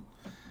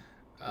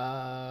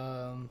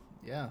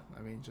 Yeah,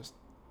 I mean, just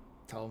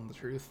tell them the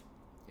truth,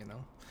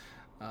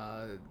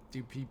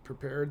 do be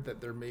prepared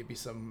that there may be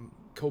some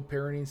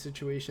co-parenting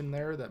situation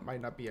there that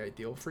might not be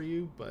ideal for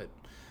you, but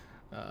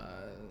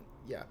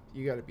yeah,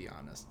 you got to be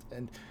honest.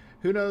 And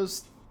who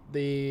knows,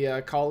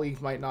 the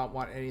colleague might not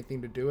want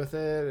anything to do with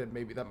it, and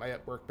maybe that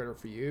might work better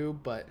for you,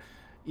 but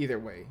either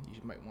way,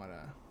 you might want to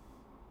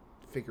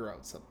figure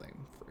out something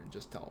and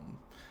just tell them.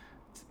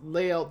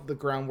 Lay out the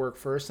groundwork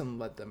first and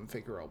let them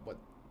figure out what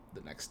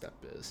the next step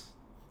is.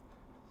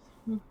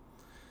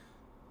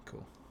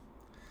 Cool.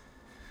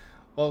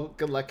 Well,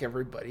 good luck,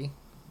 everybody.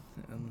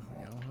 And,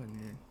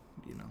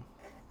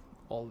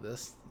 all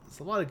this. There's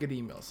a lot of good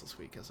emails this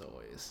week, as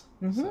always.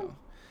 Mm-hmm. So,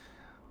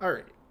 all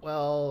right.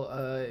 Well,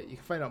 you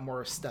can find out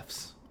more of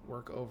Steph's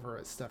work over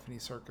at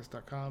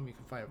stephaniecircus.com. You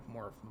can find out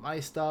more of my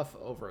stuff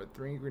over at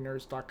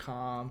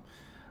 3angrynerds.com,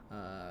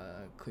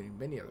 including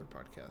many other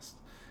podcasts.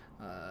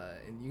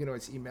 And you can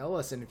always email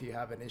us, and if you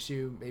have an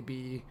issue,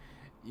 maybe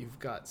you've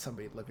got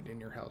somebody living in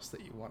your house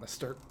that you want to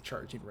start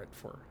charging rent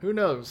for. Who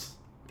knows?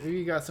 Maybe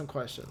you got some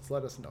questions.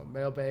 Let us know.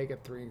 Mailbag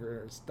at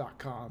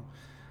 3angrynerds.com.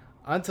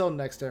 Until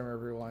next time,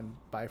 everyone.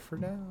 Bye for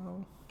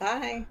now.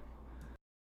 Bye.